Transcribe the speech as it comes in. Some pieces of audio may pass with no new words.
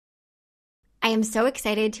I am so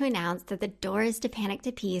excited to announce that the doors to Panic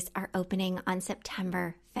to Peace are opening on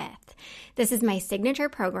September 5th. This is my signature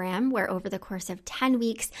program where over the course of 10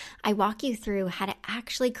 weeks, I walk you through how to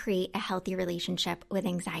actually create a healthy relationship with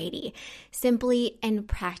anxiety, simply and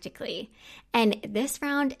practically. And this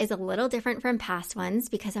round is a little different from past ones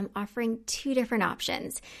because I'm offering two different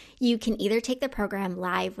options. You can either take the program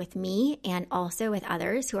live with me and also with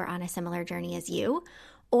others who are on a similar journey as you,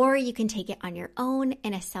 or you can take it on your own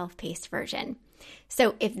in a self-paced version.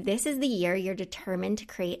 So if this is the year you're determined to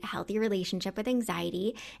create a healthy relationship with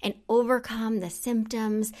anxiety and overcome the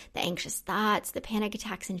symptoms, the anxious thoughts, the panic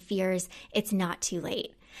attacks and fears, it's not too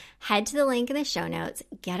late. Head to the link in the show notes,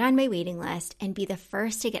 get on my waiting list, and be the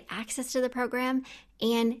first to get access to the program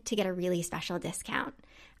and to get a really special discount.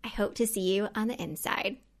 I hope to see you on the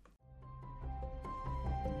inside.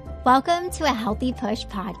 Welcome to a Healthy Push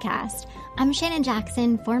podcast. I'm Shannon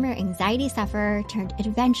Jackson, former anxiety sufferer turned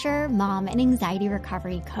adventure, mom, and anxiety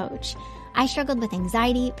recovery coach. I struggled with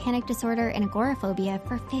anxiety, panic disorder, and agoraphobia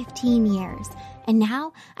for 15 years. And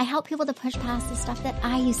now I help people to push past the stuff that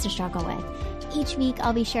I used to struggle with. Each week,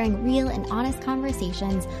 I'll be sharing real and honest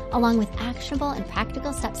conversations along with actionable and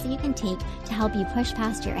practical steps that you can take to help you push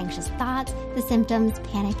past your anxious thoughts, the symptoms,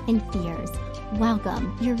 panic, and fears.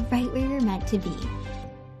 Welcome. You're right where you're meant to be.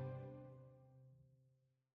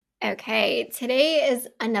 Okay, today is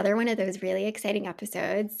another one of those really exciting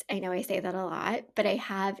episodes. I know I say that a lot, but I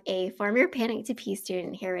have a former Panic to Peace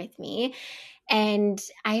student here with me, and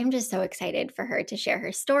I am just so excited for her to share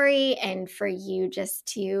her story and for you just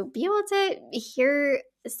to be able to hear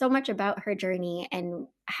so much about her journey and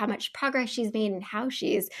how much progress she's made and how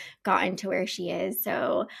she's gotten to where she is.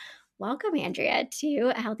 So welcome, Andrea,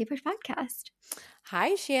 to a Healthy Push podcast.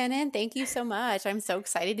 Hi, Shannon. Thank you so much. I'm so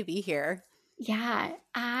excited to be here. Yeah,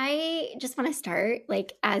 I just want to start,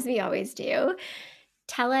 like, as we always do.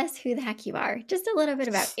 Tell us who the heck you are. Just a little bit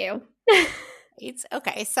about you. It's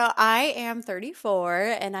okay. So I am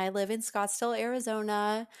 34 and I live in Scottsdale,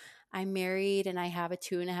 Arizona. I'm married and I have a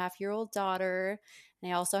 2.5-year-old daughter.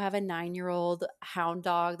 And I also have a 9-year-old hound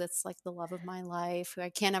dog that's like the love of my life. I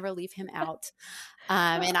can't ever leave him out.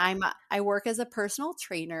 And I work as a personal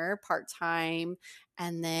trainer part-time,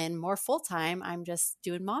 and then more full-time, I'm just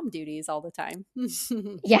doing mom duties all the time.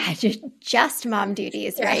 Yeah, just mom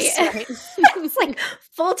duties, right? Yes, right. It's like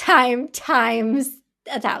full-time times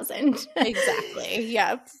 1,000. Exactly.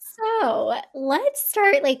 Yep. So let's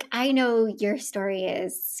start. Like, I know your story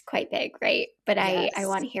is quite big, right? But I Yes.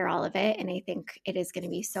 want to hear all of it. And I think it is going to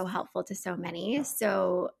be so helpful to so many.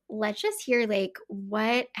 So let's just hear, like,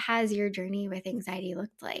 what has your journey with anxiety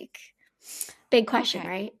looked like? Big question, Okay.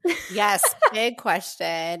 right? Yes, big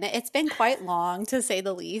question. It's been quite long to say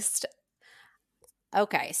the least.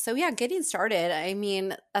 Okay, so yeah, getting started. I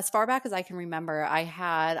mean, as far back as I can remember,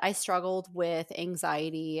 I struggled with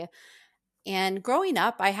anxiety, and growing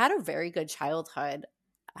up, I had a very good childhood.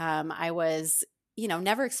 I was,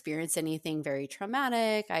 never experienced anything very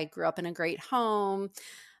traumatic. I grew up in a great home,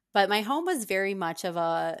 but my home was very much of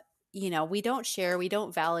a, we don't share, we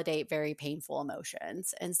don't validate very painful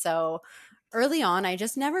emotions. And so early on, I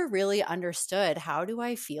just never really understood, how do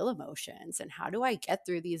I feel emotions and how do I get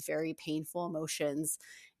through these very painful emotions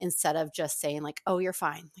instead of just saying, like, oh, you're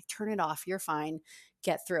fine, like, turn it off, you're fine,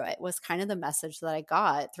 get through it, was kind of the message that I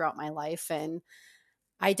got throughout my life. And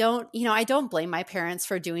I don't blame my parents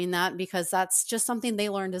for doing that because that's just something they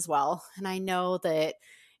learned as well. And I know that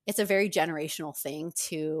it's a very generational thing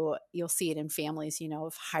to, you'll see it in families,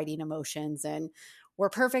 of hiding emotions, and we're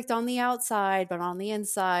perfect on the outside, but on the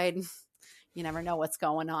inside, you never know what's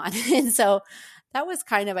going on. And so that was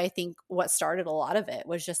kind of, I think, what started a lot of it,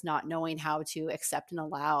 was just not knowing how to accept and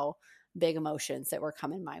allow big emotions that were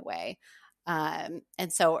coming my way. And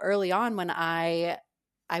so early on, when I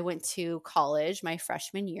went to college my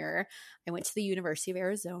freshman year, I went to the University of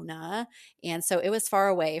Arizona. And so it was far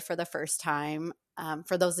away for the first time.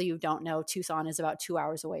 For those of you who don't know, Tucson is about 2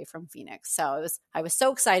 hours away from Phoenix. So I was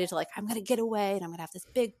so excited to, like, I'm going to get away and I'm going to have this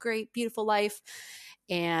big, great, beautiful life.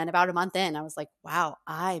 And about a month in, I was like, wow,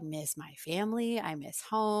 I miss my family. I miss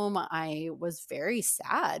home. I was very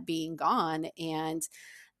sad being gone. And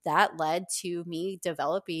that led to me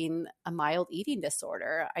developing a mild eating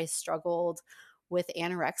disorder. I struggled with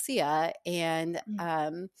anorexia. And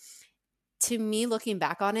to me, looking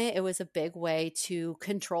back on it, it was a big way to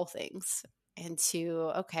control things and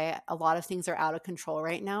to, okay, a lot of things are out of control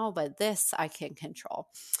right now, but this I can control.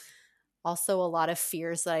 Also, a lot of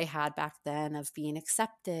fears that I had back then of being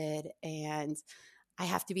accepted, and I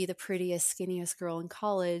have to be the prettiest, skinniest girl in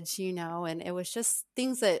college, and it was just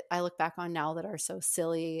things that I look back on now that are so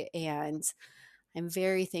silly. And I'm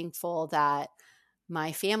very thankful that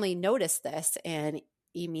my family noticed this and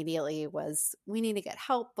immediately was, we need to get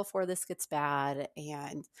help before this gets bad.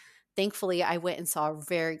 And thankfully, I went and saw a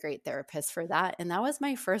very great therapist for that. And that was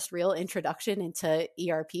my first real introduction into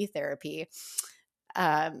ERP therapy.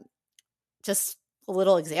 Um, just a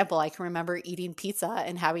little example, I can remember eating pizza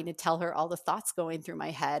and having to tell her all the thoughts going through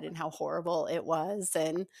my head and how horrible it was.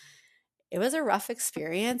 And it was a rough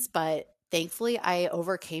experience, but thankfully I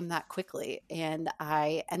overcame that quickly. And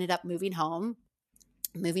I ended up moving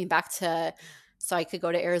back to so I could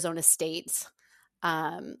go to Arizona State.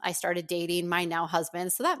 I started dating my now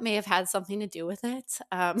husband, so that may have had something to do with it.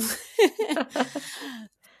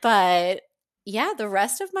 But yeah, the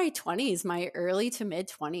rest of my 20s, my early to mid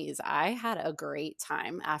 20s, I had a great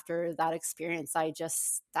time after that experience.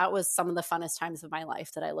 That was some of the funnest times of my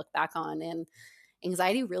life that I look back on, and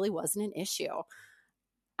anxiety really wasn't an issue.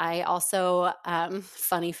 I also,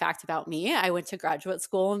 funny fact about me, I went to graduate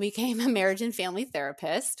school and became a marriage and family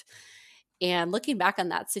therapist. And looking back on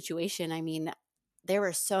that situation, I mean, there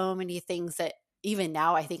were so many things that even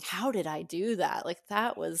now I think, how did I do that? Like,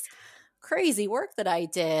 that was crazy work that I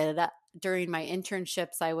did. During my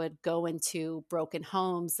internships, I would go into broken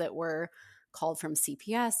homes that were called from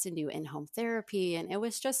CPS and do in-home therapy. And it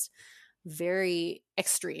was just very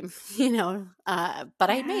extreme, but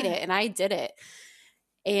I made it and I did it.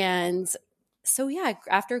 And so, yeah,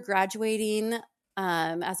 after graduating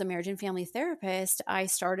as a marriage and family therapist, I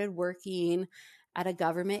started working at a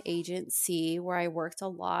government agency where I worked a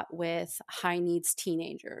lot with high needs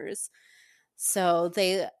teenagers. So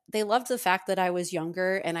they loved the fact that I was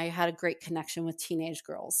younger and I had a great connection with teenage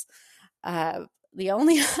girls. The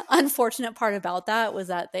only unfortunate part about that was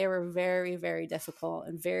that they were very, very difficult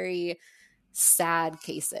and very sad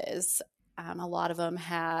cases. A lot of them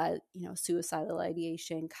had, suicidal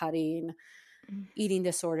ideation, cutting, eating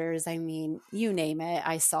disorders. I mean, you name it,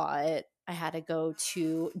 I saw it. I had to go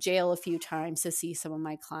to jail a few times to see some of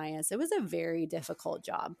my clients. It was a very difficult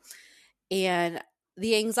job. And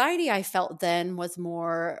the anxiety I felt then was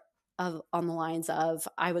more on the lines of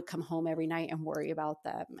I would come home every night and worry about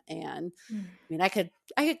them. And I mean, I could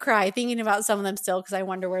cry thinking about some of them still because I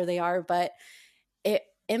wonder where they are, but it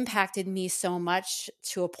impacted me so much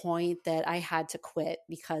to a point that I had to quit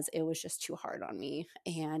because it was just too hard on me.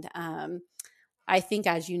 And I think,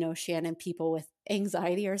 as you know, Shannon, people with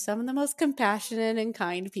anxiety are some of the most compassionate and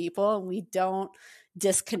kind people, and we don't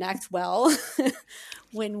disconnect well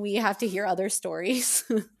when we have to hear other stories.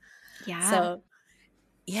 Yeah. So,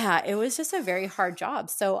 yeah, it was just a very hard job.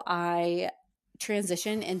 So I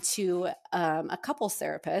transitioned into a couples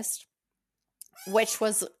therapist, which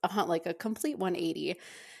was like a complete 180.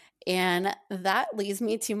 And that leads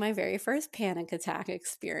me to my very first panic attack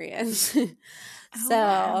experience.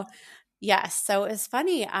 Wow. Yes. So it's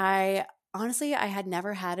funny. I had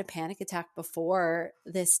never had a panic attack before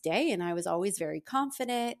this day. And I was always very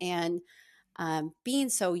confident. And being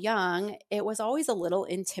so young, it was always a little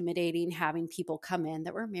intimidating having people come in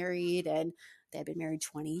that were married and they've been married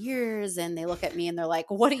 20 years. And they look at me and they're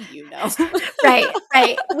like, what do you know? Right.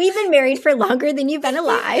 We've been married for longer than you've been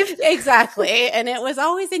alive. Exactly. And it was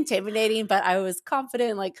always intimidating, but I was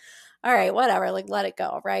confident, like, all right, whatever, like, let it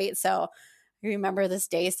go. Right. So I remember this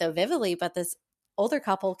day so vividly, but this older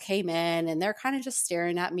couple came in and they're kind of just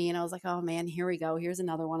staring at me. And I was like, oh man, here we go. Here's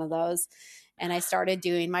another one of those. And I started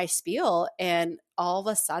doing my spiel. And all of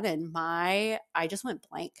a sudden, I just went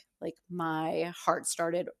blank. Like, my heart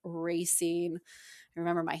started racing. I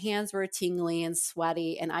remember my hands were tingly and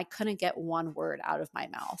sweaty, and I couldn't get one word out of my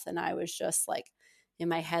mouth. And I was just like, in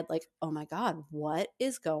my head, like, oh my God, what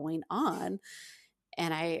is going on?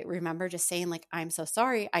 And I remember just saying, like, I'm so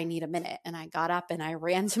sorry, I need a minute. And I got up and I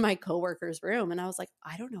ran to my coworker's room and I was like,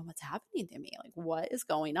 I don't know what's happening to me. Like, what is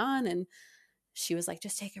going on? And she was like,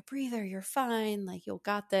 just take a breather. You're fine. Like, you'll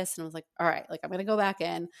got this. And I was like, all right, like, I'm going to go back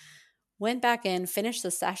in. Went back in, finished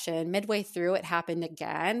the session. Midway through, it happened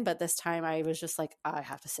again. But this time I was just like, I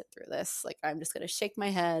have to sit through this. Like, I'm just going to shake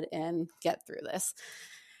my head and get through this.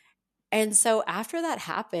 And so after that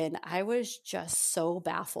happened, I was just so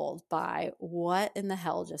baffled by what in the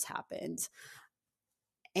hell just happened.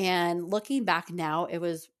 And looking back now, it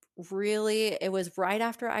was right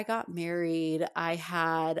after I got married. I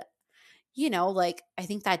had, like, I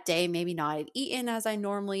think that day maybe not had eaten as I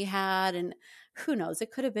normally had. And who knows,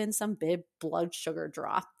 it could have been some big blood sugar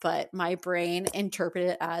drop, but my brain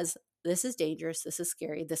interpreted it as, this is dangerous. This is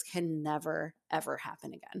scary. This can never, ever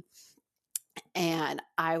happen again. And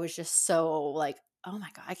I was just so like, oh my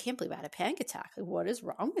God, I can't believe I had a panic attack. Like, what is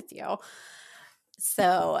wrong with you?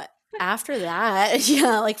 So after that,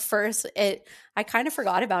 yeah, like first I kind of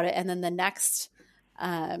forgot about it. And then the next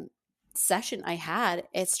session I had,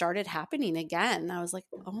 it started happening again. I was like,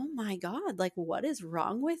 oh my God, like what is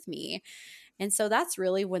wrong with me? And so that's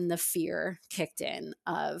really when the fear kicked in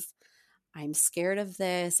of, I'm scared of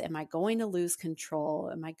this. Am I going to lose control?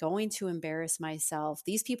 Am I going to embarrass myself?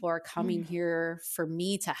 These people are coming here for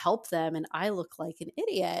me to help them, and I look like an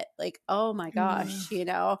idiot. Like, oh my Mm. gosh,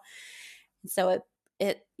 So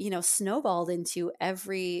it snowballed into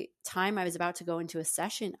every time I was about to go into a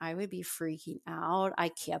session, I would be freaking out. I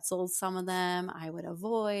canceled some of them. I would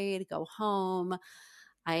avoid, go home.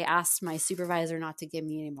 I asked my supervisor not to give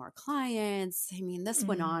me any more clients. I mean, this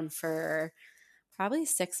went Mm. on for probably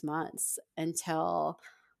 6 months until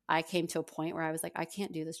I came to a point where I was like, I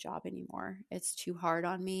can't do this job anymore. It's too hard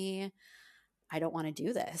on me. I don't want to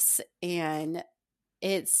do this. And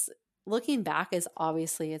it's looking back is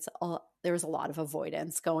obviously there was a lot of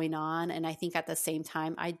avoidance going on. And I think at the same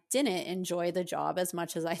time, I didn't enjoy the job as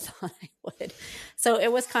much as I thought I would. So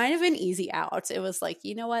it was kind of an easy out. It was like,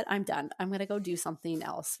 you know what? I'm done. I'm going to go do something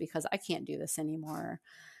else because I can't do this anymore.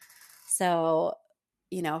 So,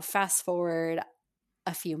 fast forward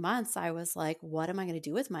a few months, I was like, what am I going to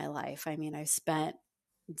do with my life? I mean, I spent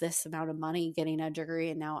this amount of money getting a degree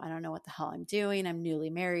and now I don't know what the hell I'm doing. I'm newly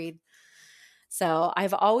married. So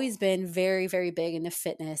I've always been very, very big into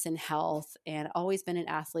fitness and health and always been an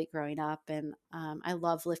athlete growing up. And I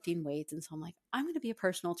love lifting weights. And so I'm like, I'm going to be a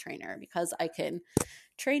personal trainer because I can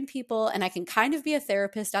train people and I can kind of be a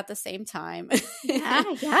therapist at the same time. Yeah,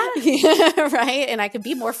 yeah. Yeah, right. And I can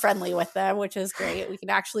be more friendly with them, which is great. We can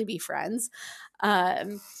actually be friends.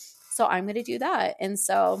 So I'm going to do that. And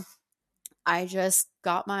so I just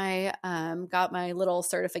got my little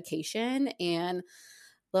certification, and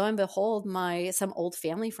lo and behold, some old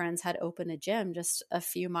family friends had opened a gym just a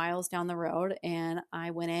few miles down the road, and I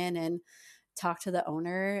went in and talked to the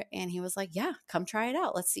owner, and he was like, yeah, come try it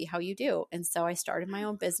out. Let's see how you do. And so I started my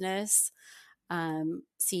own business,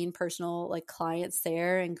 seeing personal like clients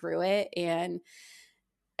there, and grew it. And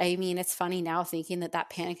I mean, it's funny now thinking that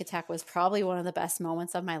panic attack was probably one of the best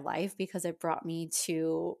moments of my life because it brought me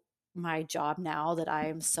to my job now that I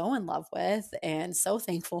am so in love with and so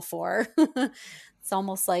thankful for. It's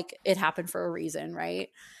almost like it happened for a reason, right?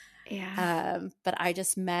 Yeah. But I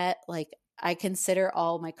just met, like, I consider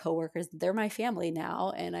all my coworkers, they're my family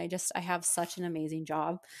now. And I have such an amazing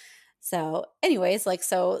job. So, anyways, like,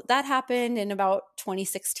 so that happened in about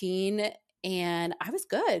 2016, and I was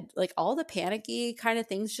good. Like, all the panicky kind of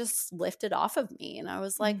things just lifted off of me, and I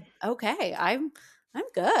was like, Mm. okay, I'm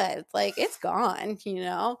good. Like, it's gone.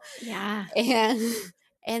 Yeah. And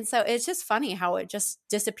and so it's just funny how it just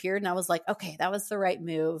disappeared, and I was like, okay, that was the right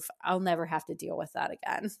move. I'll never have to deal with that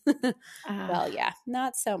again. Uh, Well, yeah,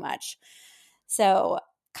 not so much. So,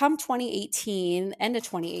 come 2018, end of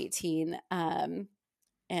 2018, and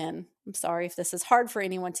I'm sorry if this is hard for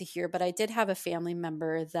anyone to hear, but I did have a family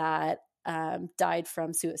member that died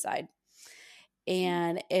from suicide.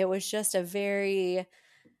 And it was just a very,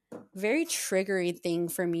 very triggering thing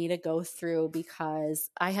for me to go through because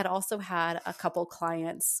I had also had a couple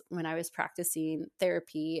clients when I was practicing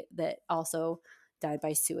therapy that also died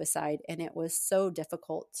by suicide. And it was so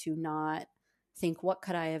difficult to not think, what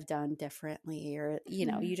could I have done differently? Or,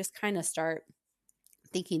 you just kind of start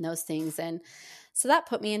thinking those things. And so that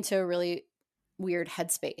put me into a really weird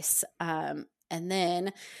headspace. And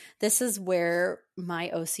then this is where my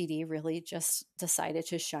OCD really just decided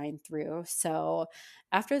to shine through. So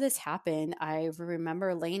after this happened, I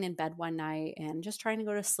remember laying in bed one night and just trying to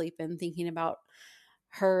go to sleep and thinking about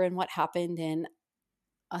her and what happened. And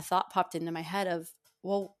a thought popped into my head of,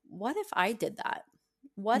 well, what if I did that?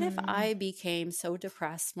 What if mm. I became so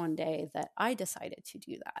depressed one day that I decided to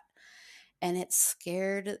do that? And it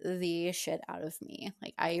scared the shit out of me.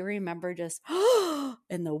 Like, I remember just,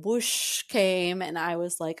 and the whoosh came, and I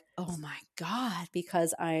was like, oh my God,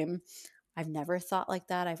 because I've never thought like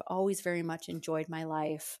that. I've always very much enjoyed my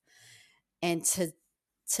life. And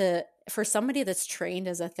for somebody that's trained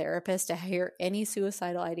as a therapist to hear any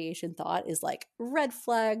suicidal ideation thought is like red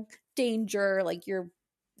flag, danger, like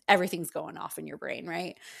everything's going off in your brain,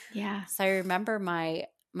 right? Yeah. So I remember my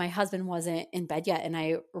husband wasn't in bed yet, and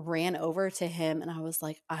I ran over to him and I was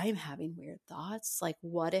like, I'm having weird thoughts. Like,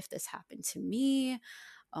 what if this happened to me?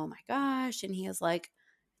 Oh my gosh. And he was like,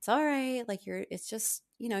 it's all right. Like, it's just,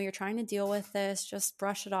 you're trying to deal with this. Just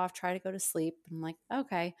brush it off. Try to go to sleep. I'm like,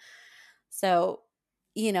 okay. So,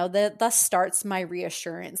 thus starts my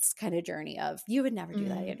reassurance kind of journey of, you would never do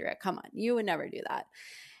that, Mm. Andrea. Come on. You would never do that.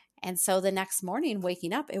 And so the next morning,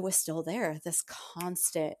 waking up, it was still there. This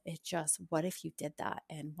constant, what if you did that?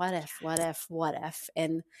 And what if?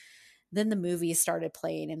 And then the movies started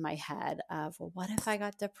playing in my head of, well, what if I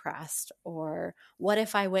got depressed? Or what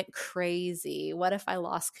if I went crazy? What if I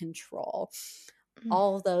lost control? Mm.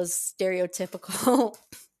 All of those stereotypical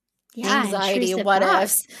Yeah, anxiety, intrusive what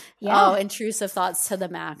ifs. thoughts. Yeah. Oh, intrusive thoughts to the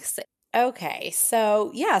max. Okay.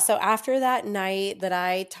 So, yeah. So, after that night that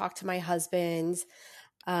I talked to my husband,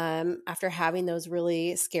 after having those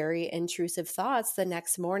really scary, intrusive thoughts, the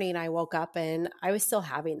next morning I woke up and I was still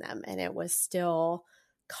having them. And it was still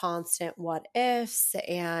constant what ifs.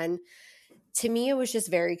 And to me, it was just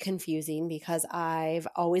very confusing because I've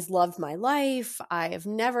always loved my life. I have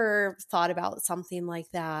never thought about something like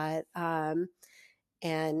that.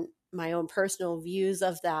 And my own personal views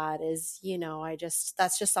of that is,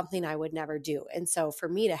 that's just something I would never do. And so for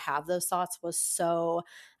me to have those thoughts was so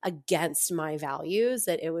against my values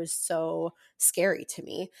that it was so scary to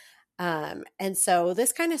me. And so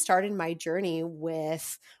this kind of started my journey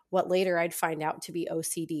with what later I'd find out to be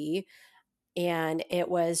OCD. And it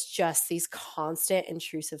was just these constant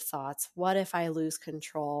intrusive thoughts. What if I lose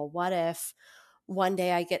control? What if one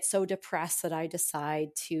day I get so depressed that I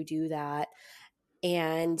decide to do that?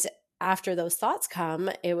 And after those thoughts come,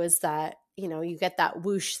 it was that, you get that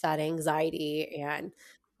whoosh, that anxiety. And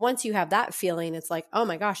once you have that feeling, it's like, oh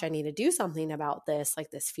my gosh, I need to do something about this.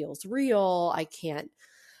 Like, this feels real. I can't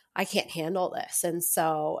handle this. And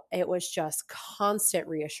so it was just constant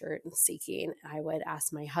reassurance seeking. I would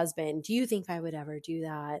ask my husband, do you think I would ever do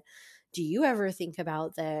that? Do you ever think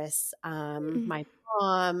about this? Mm. My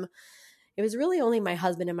mom, it was really only my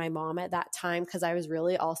husband and my mom at that time, because I was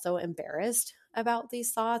really also embarrassed about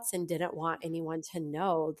these thoughts and didn't want anyone to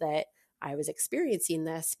know that I was experiencing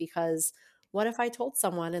this, because what if I told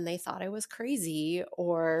someone and they thought I was crazy?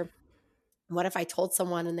 Or what if I told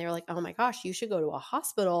someone and they were like, oh my gosh, you should go to a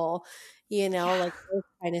hospital, Yeah. like those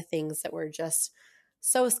kind of things that were just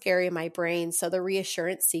so scary in my brain. So the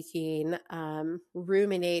reassurance seeking,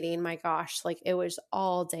 ruminating, my gosh, like it was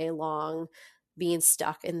all day long being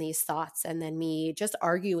stuck in these thoughts, and then me just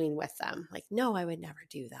arguing with them, like, no, I would never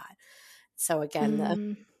do that. So again,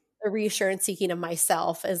 Mm. the reassurance seeking of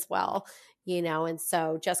myself as well, and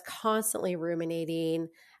so just constantly ruminating.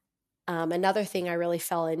 Another thing I really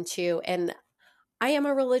fell into, and I am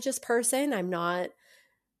a religious person. I'm not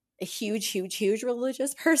a huge, huge, huge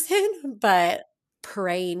religious person, but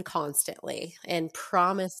praying constantly and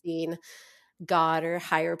promising God or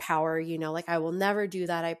higher power, like, I will never do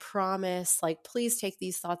that. I promise. Like, please take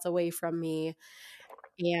these thoughts away from me.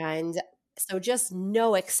 And so just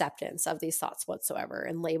no acceptance of these thoughts whatsoever,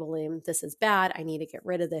 and labeling this as bad. I need to get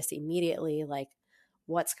rid of this immediately. Like,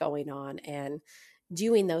 what's going on? And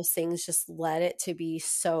doing those things just led it to be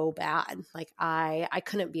so bad. Like, I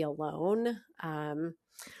couldn't be alone.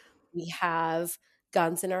 We have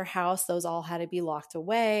guns in our house. Those all had to be locked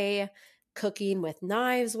away. Cooking with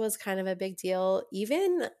knives was kind of a big deal.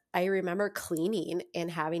 Even I remember cleaning and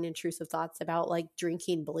having intrusive thoughts about like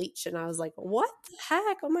drinking bleach. And I was like, what the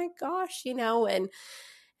heck? Oh my gosh, and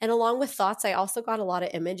along with thoughts, I also got a lot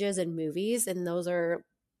of images and movies. And those are,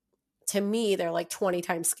 to me, they're like 20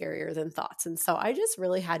 times scarier than thoughts. And so I just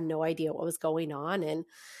really had no idea what was going on. And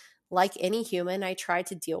like any human, I tried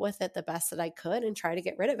to deal with it the best that I could and try to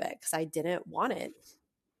get rid of it, because I didn't want it.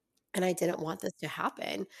 And I didn't want this to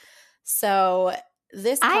happen. So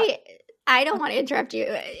this caught. I I don't want to interrupt you,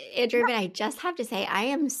 Andrew, but I just have to say I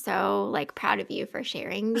am so like proud of you for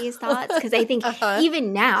sharing these thoughts, because I think Uh-huh.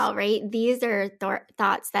 even now, right, these are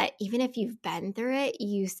thoughts that even if you've been through it,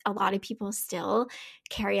 a lot of people still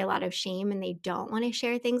carry a lot of shame and they don't want to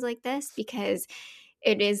share things like this because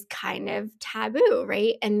it is kind of taboo,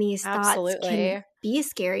 right? And these thoughts can Absolutely. be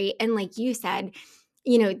scary. And like you said,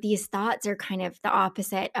 these thoughts are kind of the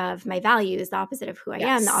opposite of my values, the opposite of who I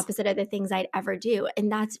am, the Yes, opposite of the things I'd ever do.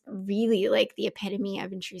 And that's really like the epitome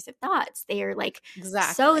of intrusive thoughts. They are like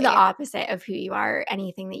so the exactly. opposite of who you are,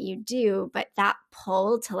 anything that you do. But that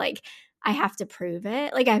pull to like, I have to prove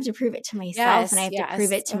it. Like, I have to prove it to myself and I Yes, have to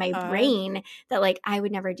prove yes. it to my Uh-huh. brain that like I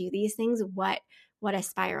would never do these things. What a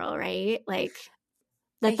spiral, right? Like,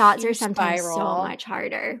 the A thoughts are huge sometimes so spiral. much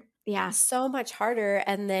harder. Yeah. So much harder.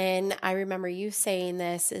 And then I remember you saying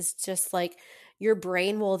this is just like your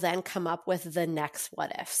brain will then come up with the next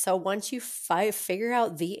what if. So once you figure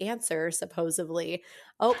out the answer, supposedly,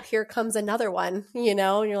 oh, here comes another one, and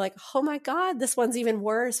you're like, oh my God, this one's even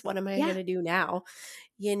worse. What am I Yeah. going to do now?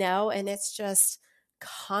 And it's just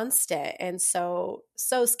constant and so,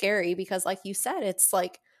 so scary, because like you said, it's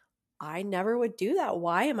like, I never would do that.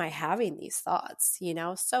 Why am I having these thoughts?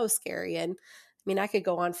 So scary. And I mean, I could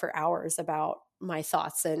go on for hours about my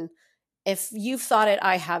thoughts. And if you've thought it,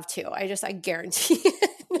 I have too. I guarantee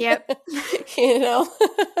Yep. it, you know?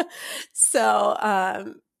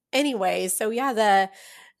 So, Anyway, so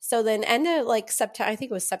then end of like September, I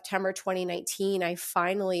think it was September 2019, I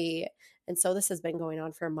finally, and so this has been going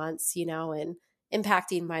on for months, and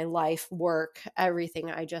impacting my life, work, everything.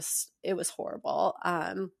 It was horrible.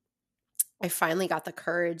 I finally got the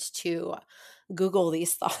courage to Google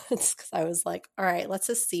these thoughts because I was like, all right, let's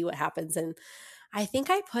just see what happens. And I think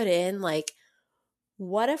I put in like,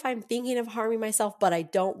 what if I'm thinking of harming myself, but I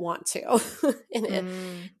don't want to?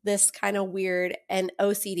 This kind of weird, and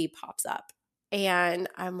OCD pops up. And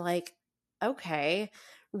I'm like, okay,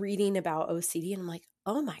 reading about OCD. And I'm like,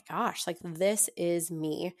 oh my gosh, like this is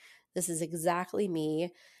me. This is exactly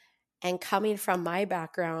me. And coming from my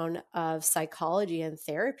background of psychology and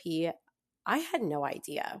therapy, I had no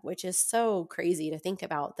idea, which is so crazy to think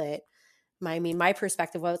about that. My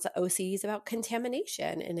perspective was OCD is about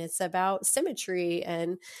contamination and it's about symmetry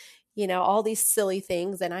and, all these silly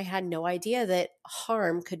things. And I had no idea that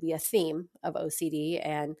harm could be a theme of OCD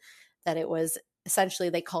and that it was essentially,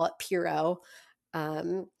 they call it Puro.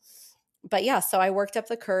 But yeah, so I worked up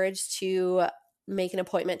the courage to make an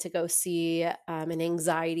appointment to go see an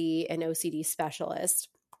anxiety and OCD specialist.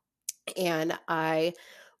 And I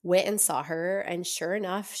went and saw her. And sure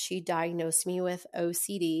enough, she diagnosed me with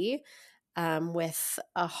OCD with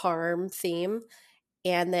a harm theme.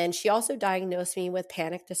 And then she also diagnosed me with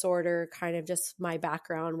panic disorder, kind of just my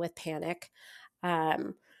background with panic.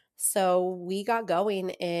 So we got going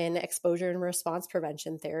in exposure and response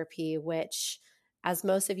prevention therapy, which, as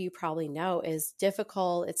most of you probably know, is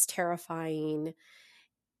difficult. It's terrifying.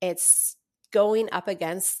 It's going up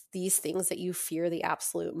against these things that you fear the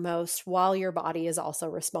absolute most while your body is also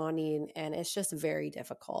responding. And it's just very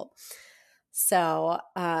difficult. So,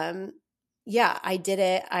 yeah, I did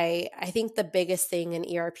it. I think the biggest thing in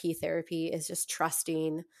ERP therapy is just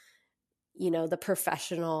trusting, the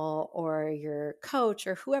professional or your coach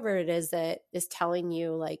or whoever it is that is telling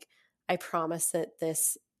you, like, I promise that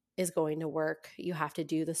this is going to work. You have to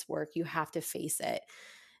do this work. You have to face it.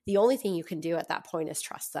 The only thing you can do at that point is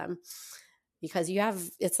trust them because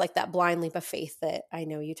it's like that blind leap of faith that I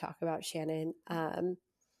know you talk about, Shannon.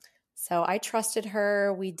 So I trusted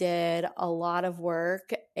her. We did a lot of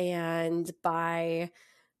work. And by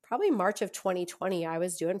probably March of 2020, I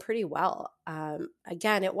was doing pretty well.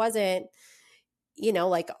 Again, it wasn't,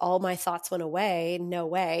 like all my thoughts went away. No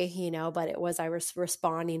way, but I was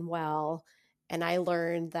responding well. And I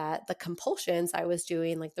learned that the compulsions I was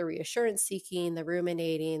doing, like the reassurance seeking, the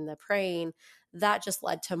ruminating, the praying, that just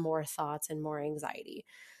led to more thoughts and more anxiety.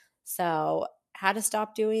 So had to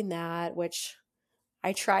stop doing that, which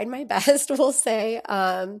I tried my best, we'll say.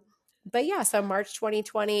 But yeah, so March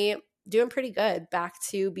 2020, doing pretty good, back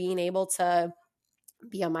to being able to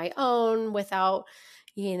be on my own without,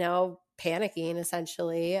 panicking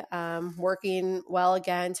essentially, working well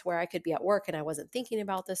again to where I could be at work and I wasn't thinking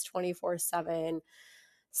about this 24/7.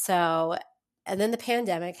 So, and then the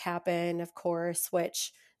pandemic happened, of course,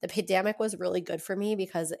 which the pandemic was really good for me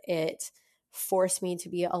because it forced me to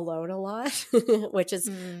be alone a lot, which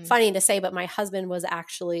is funny to say, but my husband was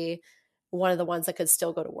actually one of the ones that could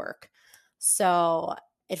still go to work. So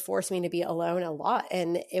it forced me to be alone a lot.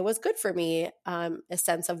 And it was good for me, a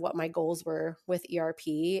sense of what my goals were with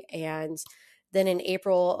ERP. And then in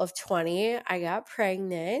April of 20, I got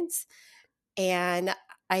pregnant. And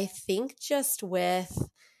I think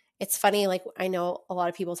it's funny, like I know a lot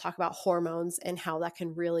of people talk about hormones and how that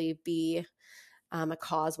can really be a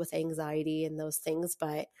cause with anxiety and those things.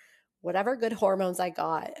 But whatever good hormones I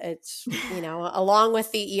got, it's, along with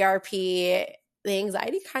the ERP, the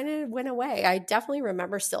anxiety kind of went away. I definitely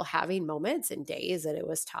remember still having moments and days that it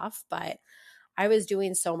was tough, but I was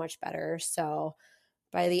doing so much better. So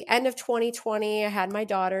by the end of 2020, I had my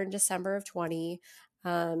daughter in December of 20.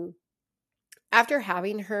 After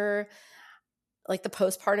having her, like the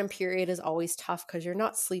postpartum period is always tough because you're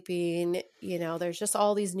not sleeping, there's just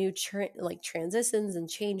all these new transitions and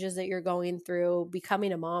changes that you're going through.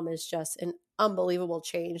 Becoming a mom is just an unbelievable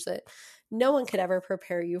change that no one could ever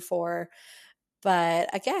prepare you for. But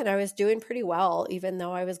again, I was doing pretty well, even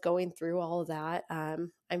though I was going through all of that.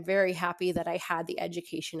 I'm very happy that I had the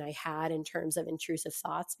education I had in terms of intrusive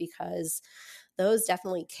thoughts because those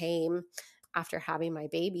definitely came after having my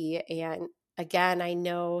baby. And again, I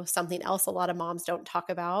know something else a lot of moms don't talk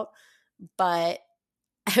about, but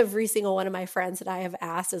every single one of my friends that I have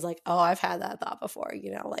asked is like, oh, I've had that thought before,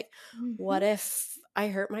 what if I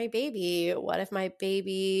hurt my baby? What if my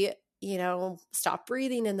baby, stopped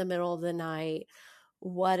breathing in the middle of the night?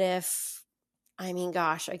 What if,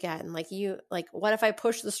 gosh, again, what if I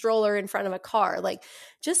push the stroller in front of a car? Like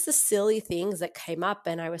just the silly things that came up.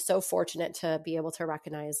 And I was so fortunate to be able to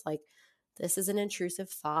recognize, like, this is an intrusive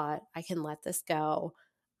thought. I can let this go.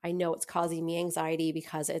 I know it's causing me anxiety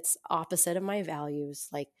because it's opposite of my values.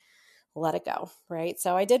 Like, let it go, right?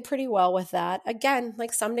 So I did pretty well with that. Again,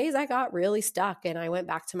 like some days I got really stuck and I went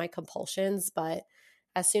back to my compulsions, but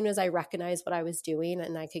as soon as I recognized what I was doing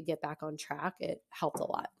and I could get back on track, it helped a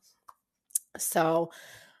lot. So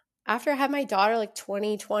after I had my daughter, like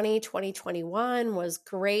 2020, 2021 was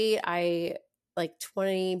great. I like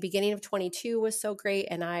beginning of 22 was so great.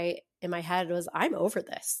 And in my head was, I'm over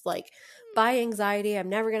this. Like, by anxiety, I'm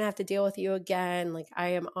never going to have to deal with you again. Like, I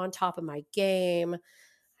am on top of my game.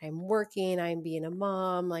 I'm working, I'm being a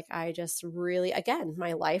mom. Like, I just really, again,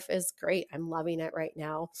 my life is great. I'm loving it right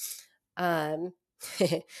now. Um,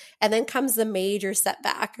 and then comes the major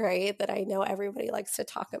setback, right? That I know everybody likes to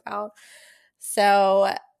talk about.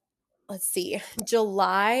 So let's see,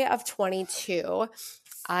 July of 22,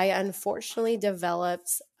 I unfortunately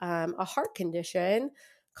developed a heart condition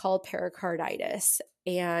called pericarditis.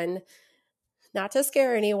 And not to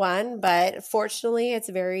scare anyone, but fortunately it's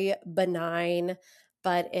very benign,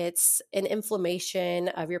 but it's an inflammation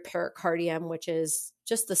of your pericardium, which is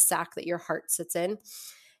just the sac that your heart sits in.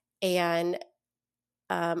 And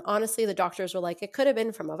honestly, the doctors were like, it could have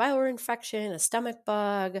been from a viral infection, a stomach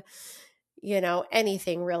bug,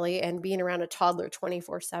 anything really. And being around a toddler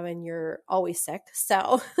 24/7, you're always sick.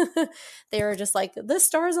 So they were just like, the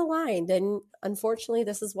stars aligned. And unfortunately,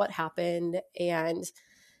 this is what happened. And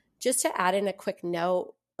just to add in a quick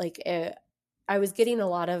note, like I was getting a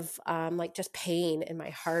lot of like just pain in my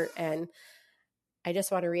heart. And I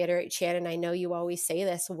just want to reiterate, Shannon, I know you always say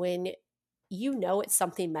this, when you know it's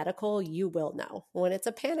something medical, you will know. When it's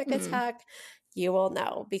a panic attack, you will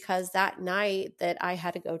know. Because that night that I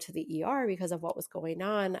had to go to the ER because of what was going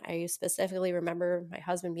on, I specifically remember my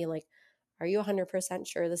husband being like, are you 100%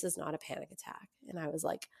 sure this is not a panic attack? And I was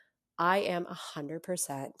like, I am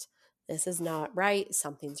 100%. This is not right.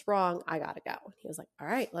 Something's wrong. I got to go. And he was like, all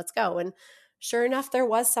right, let's go. And sure enough, there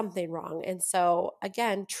was something wrong. And so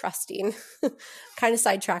again, trusting, kind of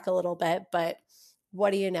sidetrack a little bit, but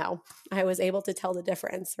what do you know? I was able to tell the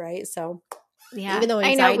difference, right? So Yeah, even though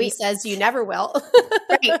anxiety says you never will.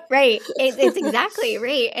 Right. It's exactly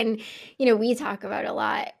right. And, we talk about a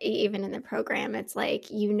lot, even in the program. It's like,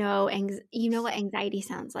 what anxiety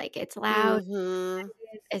sounds like. It's loud. Mm-hmm.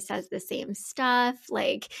 It says the same stuff.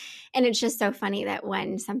 Like, and it's just so funny that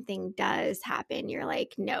when something does happen, you're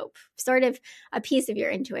like, nope, sort of a piece of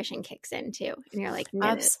your intuition kicks in too. And you're like, no,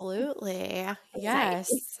 Absolutely. anxiety.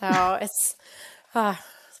 Yes. So it's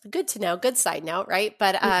good to know. Good side note, right?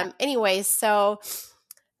 But anyways, so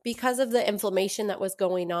because of the inflammation that was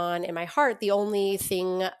going on in my heart, the only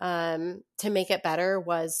thing to make it better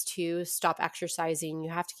was to stop exercising. You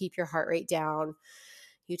have to keep your heart rate down.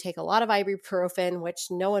 You take a lot of ibuprofen, which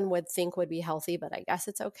no one would think would be healthy, but I guess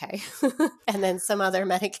it's okay. And then some other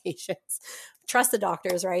medications. Trust the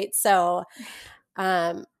doctors, right? So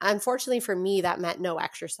unfortunately for me, that meant no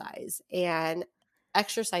exercise. And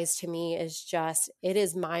exercise to me is it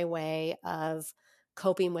is my way of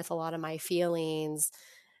coping with a lot of my feelings.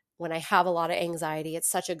 When I have a lot of anxiety, it's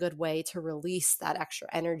such a good way to release that extra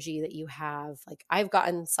energy that you have. Like, I've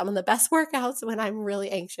gotten some of the best workouts when I'm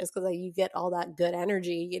really anxious because you get all that good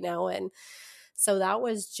energy, and so that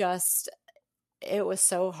was it was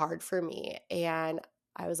so hard for me. And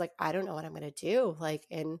I was like, I don't know what I'm going to do. Like,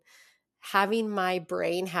 and having my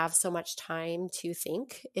brain have so much time to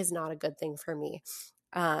think is not a good thing for me.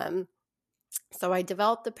 So I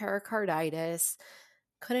developed the pericarditis,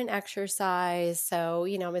 couldn't exercise. So,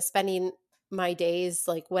 I was spending my days,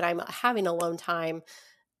 like when I'm having alone time,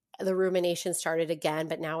 the rumination started again,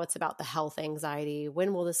 but now it's about the health anxiety.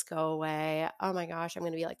 When will this go away? Oh my gosh, I'm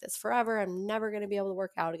going to be like this forever. I'm never going to be able to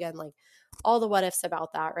work out again. Like all the what ifs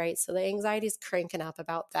about that, right? So the anxiety is cranking up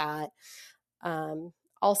about that.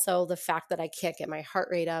 Also, the fact that I can't get my heart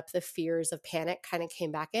rate up, the fears of panic kind of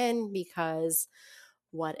came back in, because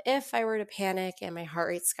what if I were to panic and my heart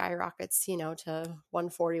rate skyrockets, to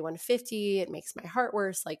 140, 150, it makes my heart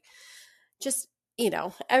worse. Like, just,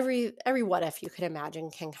 every what if you could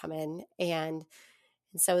imagine can come in. And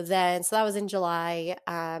so that was in July.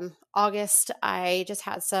 August, I just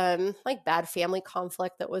had some like bad family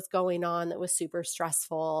conflict that was going on that was super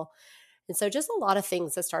stressful. And so just a lot of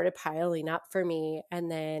things that started piling up for me.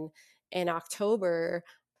 And then in October,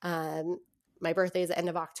 my birthday is the end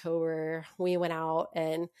of October, we went out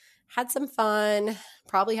and had some fun,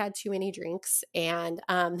 probably had too many drinks. And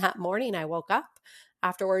that morning I woke up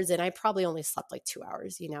afterwards and I probably only slept like 2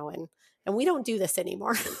 hours, and we don't do this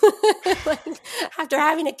anymore. Like, after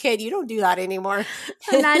having a kid, you don't do that anymore.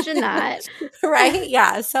 Imagine that. Right?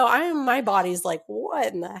 Yeah. So my body's like,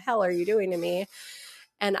 what in the hell are you doing to me?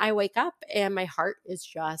 And I wake up and my heart is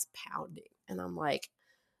just pounding. And I'm like,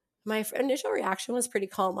 my initial reaction was pretty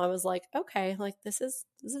calm. I was like, okay, like this is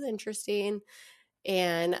interesting.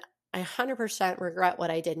 And I 100% regret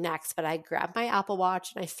what I did next, but I grabbed my Apple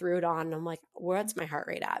Watch and I threw it on and I'm like, what's my heart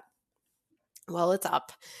rate at? Well, it's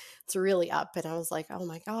up. It's really up. And I was like, oh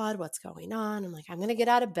my God, what's going on? I'm like, I'm going to get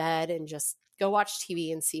out of bed and just go watch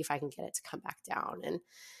TV and see if I can get it to come back down. And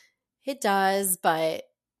it does, but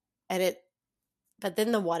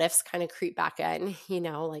then the what ifs kind of creep back in,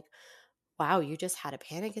 like, wow, you just had a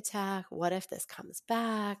panic attack. What if this comes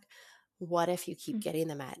back? What if you keep getting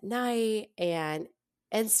them at night? And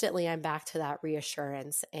instantly I'm back to that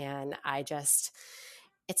reassurance. And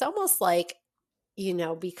it's almost like,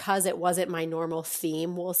 because it wasn't my normal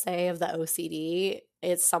theme, we'll say, of the OCD,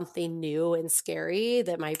 it's something new and scary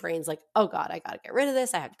that my brain's like, oh God, I got to get rid of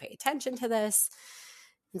this. I have to pay attention to this.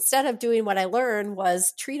 Instead of doing what I learned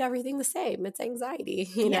was treat everything the same. It's anxiety,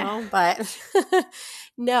 but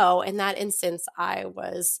no, in that instance, I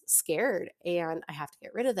was scared and I have to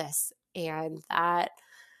get rid of this. And that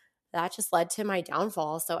just led to my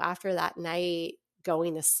downfall. So after that night,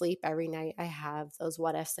 going to sleep every night, I have those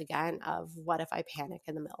what ifs again of what if I panic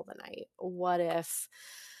in the middle of the night? What if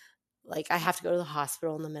I have to go to the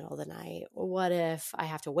hospital in the middle of the night? What if I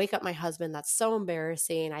have to wake up my husband? That's so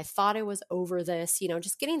embarrassing. I thought I was over this,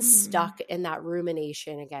 just getting stuck in that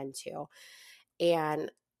rumination again too.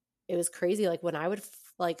 And it was crazy. Like when I would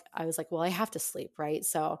I was like, well, I have to sleep, right?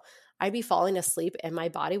 So I'd be falling asleep and my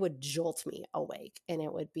body would jolt me awake. And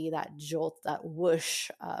it would be that jolt, that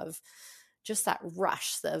whoosh of just that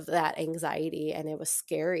rush of that anxiety. And it was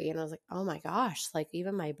scary. And I was like, oh my gosh,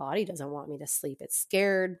 even my body doesn't want me to sleep. It's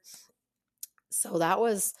scared. So that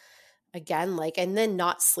was again, and then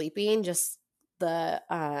not sleeping, just the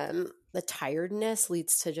tiredness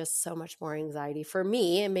leads to just so much more anxiety for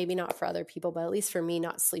me, and maybe not for other people, but at least for me,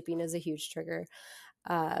 not sleeping is a huge trigger.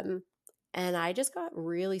 And I just got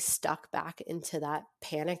really stuck back into that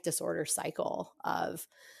panic disorder cycle of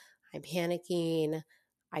I'm panicking.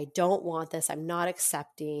 I don't want this. I'm not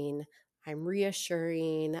accepting. I'm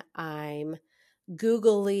reassuring. I'm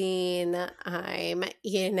Googling, I'm,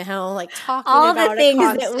 talking all about the things it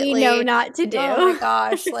constantly. that we know not to do. Oh my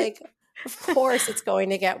gosh. Of course it's going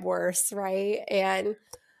to get worse. Right. And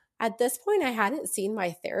at this point I hadn't seen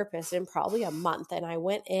my therapist in probably a month. And I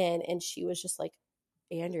went in and she was just like,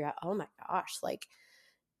 Andrea, oh my gosh,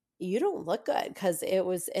 you don't look good. Cause it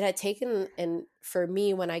had taken, and for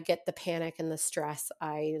me, when I get the panic and the stress,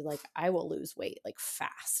 I will lose weight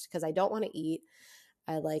fast because I don't want to eat.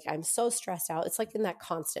 I'm so stressed out. It's in that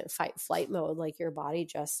constant fight flight mode. Your body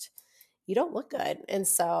just, you don't look good. And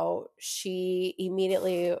so she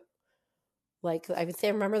immediately, I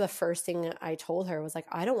remember the first thing I told her was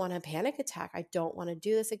I don't want a panic attack. I don't want to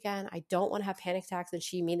do this again. I don't want to have panic attacks. And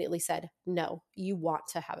she immediately said, no, you want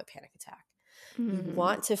to have a panic attack. You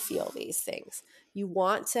want to feel these things. You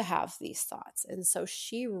want to have these thoughts. And so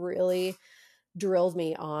she really drilled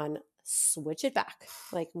me on switch it back.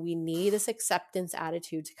 We need this acceptance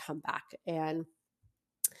attitude to come back. And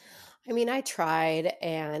I mean, I tried,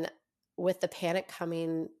 and with the panic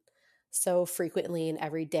coming so frequently and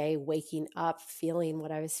every day, waking up, feeling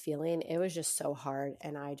what I was feeling, it was just so hard.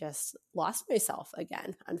 And I just lost myself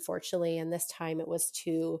again, unfortunately. And this time it was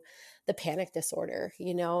to the panic disorder,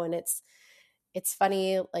 and it's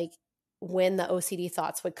funny, when the OCD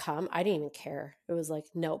thoughts would come, I didn't even care. It was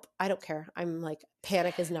nope, I don't care. I'm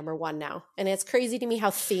panic is number one now. And it's crazy to me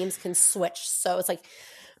how themes can switch. So it's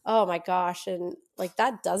oh my gosh. And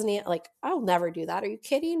that doesn't, I'll never do that. Are you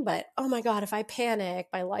kidding? But oh my God, if I panic,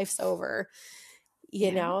 my life's over,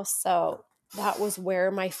 you know? So that was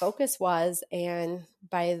where my focus was. And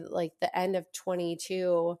by the end of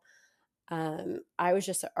 22, I was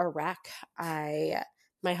just a wreck.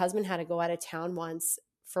 My husband had to go out of town once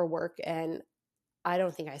for work, and I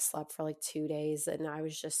don't think I slept for 2 days, and I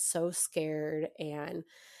was just so scared. And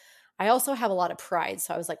I also have a lot of pride.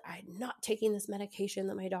 So I was I'm not taking this medication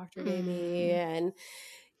that my doctor gave me. And,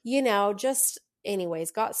 just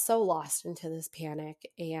anyways, got so lost into this panic.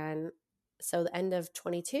 And so the end of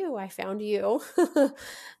 22, I found you.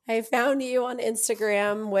 I found you on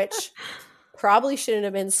Instagram, which probably shouldn't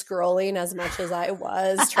have been scrolling as much as I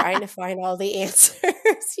was trying to find all the answers,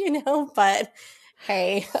 but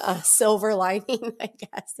hey, silver lining, I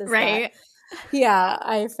guess, is right.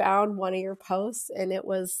 I found one of your posts, and it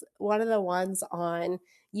was one of the ones on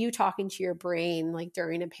you talking to your brain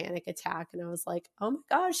during a panic attack. And I was like, oh my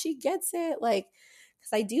gosh, she gets it.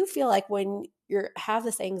 Because I do feel when you have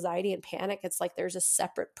this anxiety and panic, it's there's a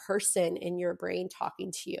separate person in your brain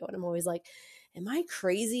talking to you. And I'm always am I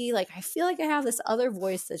crazy? I feel I have this other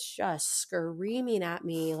voice that's just screaming at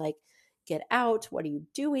me, get out. What are you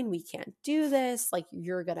doing? We can't do this. Like,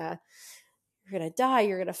 you're going to die.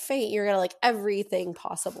 You're going to faint. You're going to like everything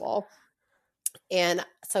possible. And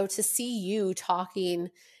so to see you talking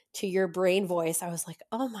to your brain voice, I was like,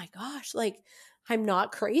 oh my gosh, like I'm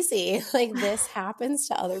not crazy. Like this happens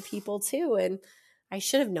to other people too. And I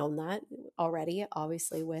should have known that already,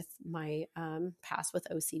 obviously, with my past with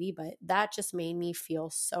OCD, but that just made me feel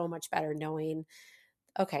so much better knowing,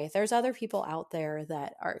 okay, there's other people out there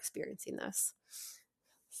that are experiencing this.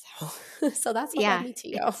 So that's what led Yeah, me to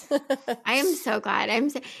you. I am so glad.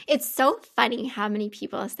 It's so funny how many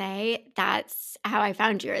people say that's how I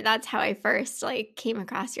found you, or that's how I first like came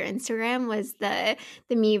across your Instagram, was the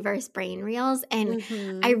me versus brain reels. And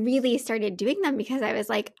I Mm-hmm. really started doing them because I was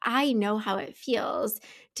like, I know how it feels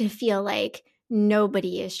to feel like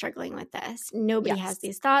nobody is struggling with this. Nobody has Yes.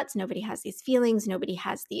 these thoughts, nobody has these feelings, nobody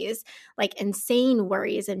has these like insane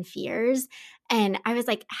worries and fears. And I was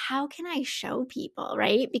like, how can I show people,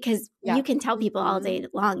 right? Because Yeah. you can tell people all Mm-hmm. day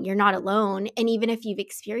long, you're not alone. And even if you've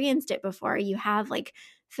experienced it before, you have like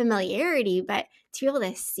familiarity, but to be able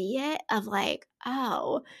to see it of like,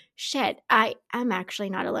 oh shit, I'm actually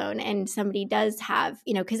not alone. And somebody does have,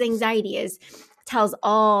 because anxiety tells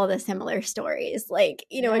all the similar stories. Like,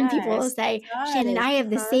 when people will Yes, it say, Shannon, does. I have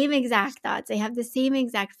the Uh-huh. same exact thoughts. I have the same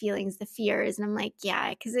exact feelings, the fears. And I'm like, yeah,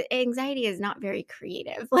 because anxiety is not very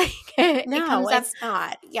creative. Like it No, comes up it's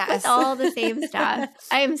not. with Yes. all the same stuff.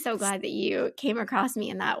 I am so glad that you came across me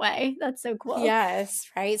in that way. That's so cool. Yes,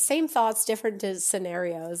 right. Same thoughts, different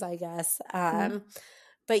scenarios, I guess. Mm.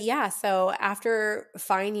 But yeah, so after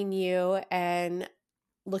finding you and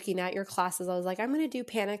looking at your classes, I was like, I'm going to do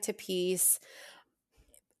Panic to Peace.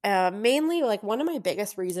 Mainly, like one of my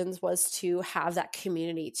biggest reasons was to have that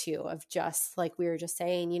community too, of just like we were just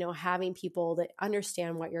saying, having people that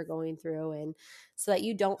understand what you're going through, and so that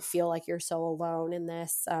you don't feel like you're so alone in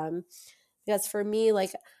this. Because for me,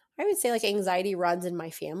 like I would say, like anxiety runs in my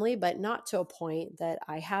family, but not to a point that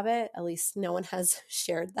I have it. At least no one has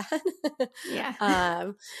shared that. Yeah.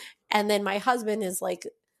 um, and then my husband is like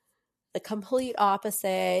the complete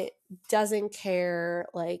opposite, doesn't care.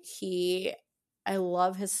 Like I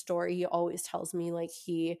love his story. He always tells me like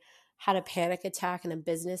he had a panic attack in a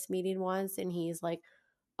business meeting once, and he's like,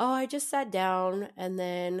 oh, I just sat down and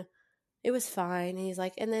then it was fine. And he's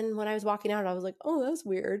like, and then when I was walking out, I was like, oh, that was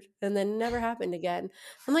weird. And then it never happened again.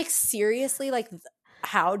 I'm like, seriously, like,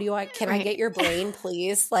 can I Right. get your brain,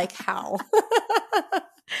 please? Like, how?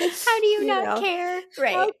 How do you you not know, care? how do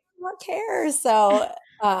Right. you not care? So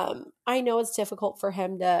I know it's difficult for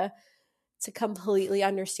him to completely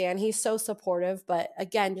understand. He's so supportive, but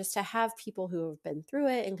again, just to have people who have been through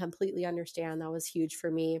it and completely understand, that was huge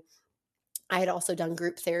for me. I had also done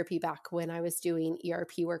group therapy back when I was doing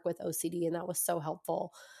ERP work with OCD, and that was so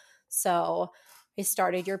helpful. So I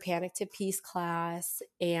started your Panic to Peace class,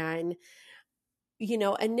 and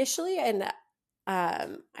initially, and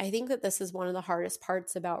I think that this is one of the hardest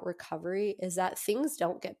parts about recovery, is that things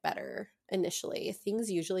don't get better initially.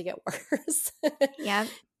 Things usually get worse. Yep.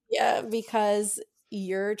 Yeah, because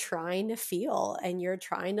you're trying to feel and you're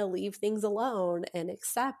trying to leave things alone and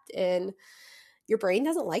accept, and your brain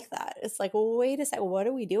doesn't like that. It's like, well, wait a second, what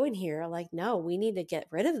are we doing here? Like, no, we need to get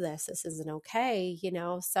rid of this. This isn't okay.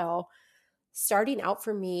 So starting out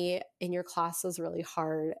for me in your class was really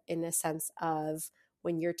hard, in a sense of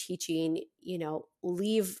when you're teaching,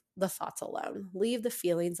 leave the thoughts alone, leave the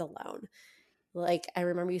feelings alone. Like, I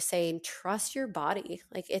remember you saying, trust your body.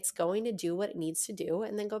 Like, it's going to do what it needs to do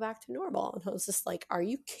and then go back to normal. And I was just like, are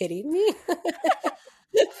you kidding me?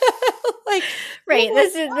 Like, Right. oh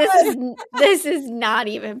This is my this God. is this is not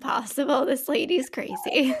even possible. This lady's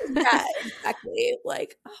crazy. Yeah, exactly.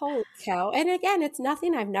 Like, holy cow. And again, it's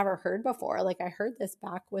nothing I've never heard before. Like, I heard this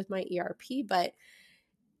back with my ERP, but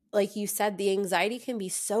like you said, the anxiety can be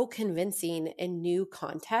so convincing in new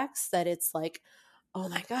contexts that it's like, oh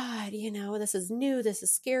my God, this is new, this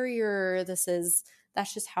is scarier,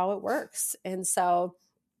 that's just how it works. And so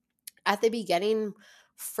at the beginning,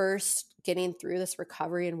 first getting through this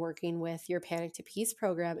recovery and working with your Panic to Peace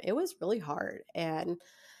program, it was really hard. And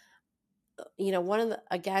one of the,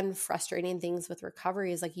 again, frustrating things with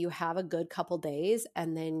recovery is like you have a good couple days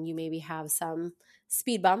and then you maybe have some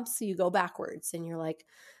speed bumps. So you go backwards and you're like,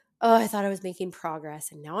 oh, I thought I was making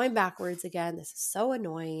progress and now I'm backwards again. This is so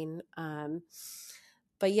annoying.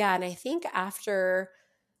 But yeah, and I think after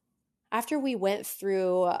we went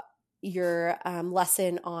through your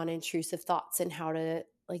lesson on intrusive thoughts and how to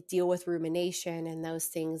like deal with rumination and those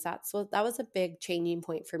things, that was a big changing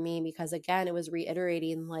point for me, because again, it was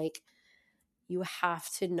reiterating like, you have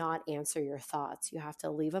to not answer your thoughts. You have to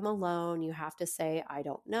leave them alone. You have to say, I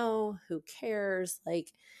don't know, who cares?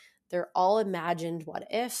 Like, They're all imagined what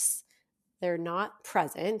ifs. They're not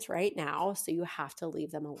present right now, so you have to leave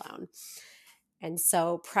them alone. And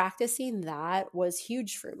so practicing that was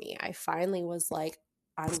huge for me. I finally was like,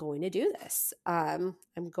 I'm going to do this. I'm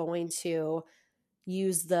going to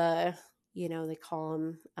use the, they call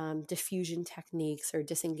them diffusion techniques or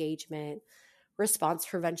disengagement, response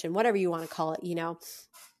prevention, whatever you want to call it.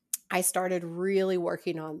 I started really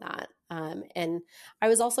working on that. And I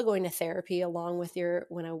was also going to therapy along with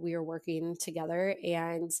we were working together.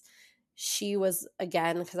 And she was,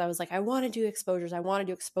 again, because I was like, I want to do exposures. I want to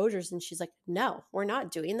do exposures. And she's like, no, we're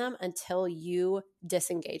not doing them until you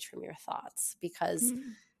disengage from your thoughts. Because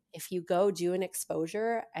if you go do an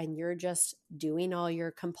exposure and you're just doing all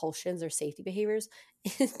your compulsions or safety behaviors,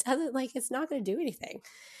 it's not going to do anything.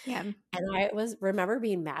 Yeah. And I remember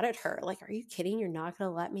being mad at her. Like, are you kidding? You're not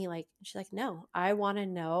going to let me, she's like, no, I want to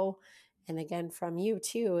know. And again, from you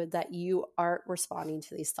too, that you aren't responding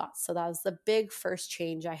to these thoughts. So that was the big first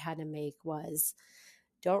change I had to make, was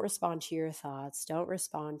don't respond to your thoughts. Don't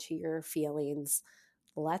respond to your feelings.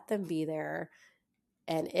 Let them be there.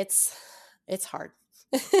 And it's hard.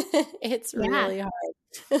 It's really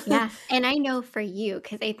hard. Yeah. And I know for you,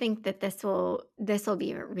 because I think that this will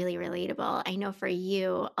be really relatable. I know for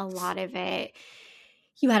you, a lot of it,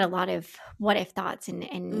 you had a lot of what if thoughts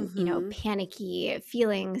and panicky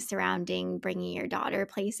feelings surrounding bringing your daughter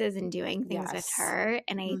places and doing things with Yes. her.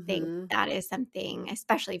 And I think that is something,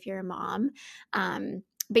 especially if you're a mom,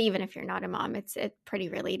 but even if you're not a mom, it's pretty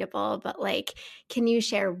relatable. But can you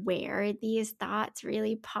share where these thoughts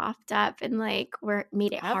really popped up and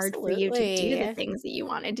made it hard for you to do the Absolutely. things that you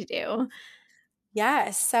wanted to do?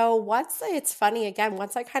 Yeah. So it's funny, again,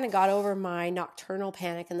 once I kind of got over my nocturnal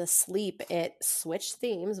panic and the sleep, it switched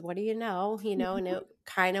themes. What do you know? And it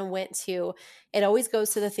kind of it always goes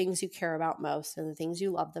to the things you care about most and the things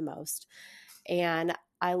you love the most. And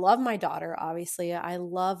I love my daughter, obviously. I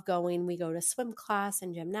love we go to swim class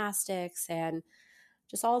and gymnastics and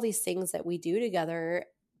just all these things that we do together.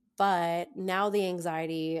 But now the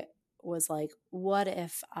anxiety was like, what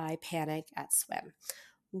if I panic at swim?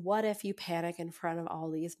 What if you panic in front of all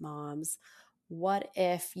these moms? What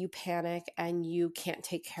if you panic and you can't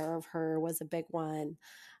take care of her, was a big one.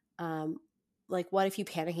 What if you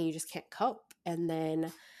panic and you just can't cope? And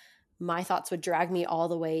then my thoughts would drag me all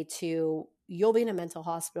the way to, you'll be in a mental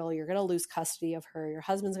hospital. You're going to lose custody of her. Your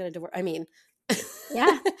husband's going to divorce. I mean,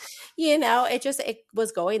 Yeah. it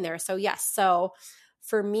was going there. So yes. So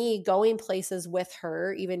for me, going places with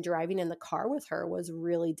her, even driving in the car with her, was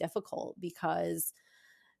really difficult because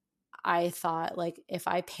I thought, if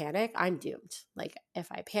I panic, I'm doomed.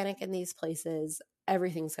 If I panic in these places,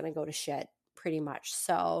 everything's going to go to shit pretty much.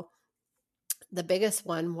 So the biggest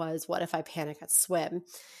one was, what if I panic at swim?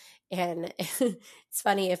 And it's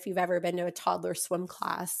funny, if you've ever been to a toddler swim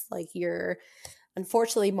class,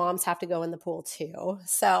 unfortunately, moms have to go in the pool too.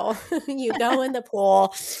 So you go in the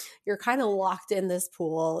pool, you're kind of locked in this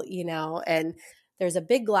pool, and there's a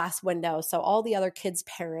big glass window. So all the other kids'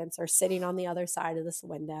 parents are sitting on the other side of this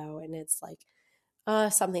window. And it's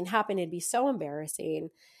something happened. It'd be so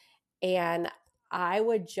embarrassing. And I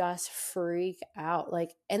would just freak out.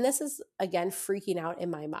 And this is, again, freaking out in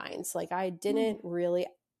my mind. I didn't really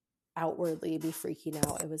outwardly be freaking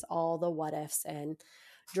out. It was all the what ifs. And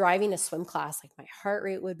driving a swim class, my heart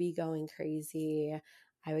rate would be going crazy.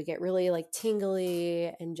 I would get really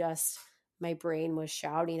tingly, and just my brain was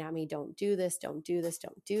shouting at me, don't do this, don't do this,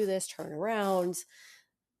 don't do this, turn around.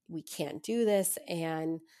 We can't do this.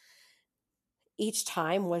 And each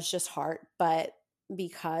time was just hard. But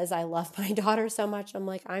because I love my daughter so much, I'm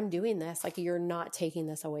like, I'm doing this. You're not taking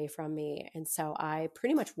this away from me. And so I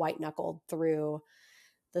pretty much white knuckled through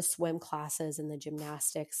the swim classes and the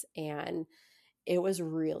gymnastics, and it was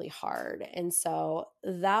really hard. And so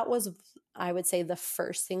that was, I would say, the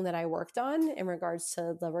first thing that I worked on in regards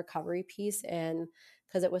to the recovery piece. And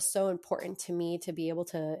because it was so important to me to be able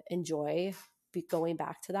to enjoy going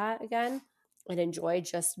back to that again and enjoy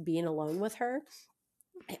just being alone with her.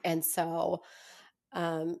 And so,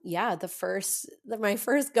 my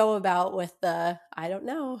first go about with I don't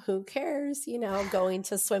know, who cares, going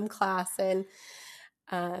to swim class. And,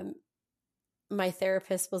 my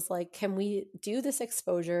therapist was like, can we do this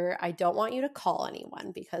exposure? I don't want you to call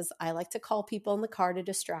anyone, because I like to call people in the car to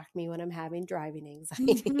distract me when I'm having driving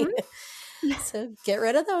anxiety. So get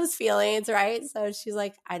rid of those feelings, right? So she's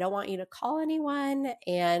like, I don't want you to call anyone.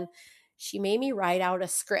 And she made me write out a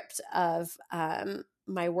script of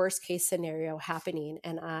my worst case scenario happening.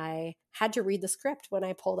 And I had to read the script when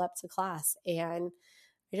I pulled up to class. And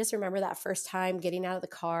I just remember that first time getting out of the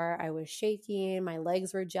car, I was shaking, my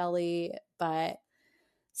legs were jelly, but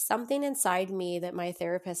something inside me that my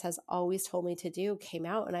therapist has always told me to do came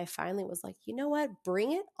out. And I finally was like, you know what?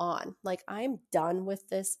 Bring it on. Like, I'm done with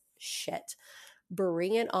this shit.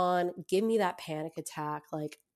 Bring it on. Give me that panic attack. Like,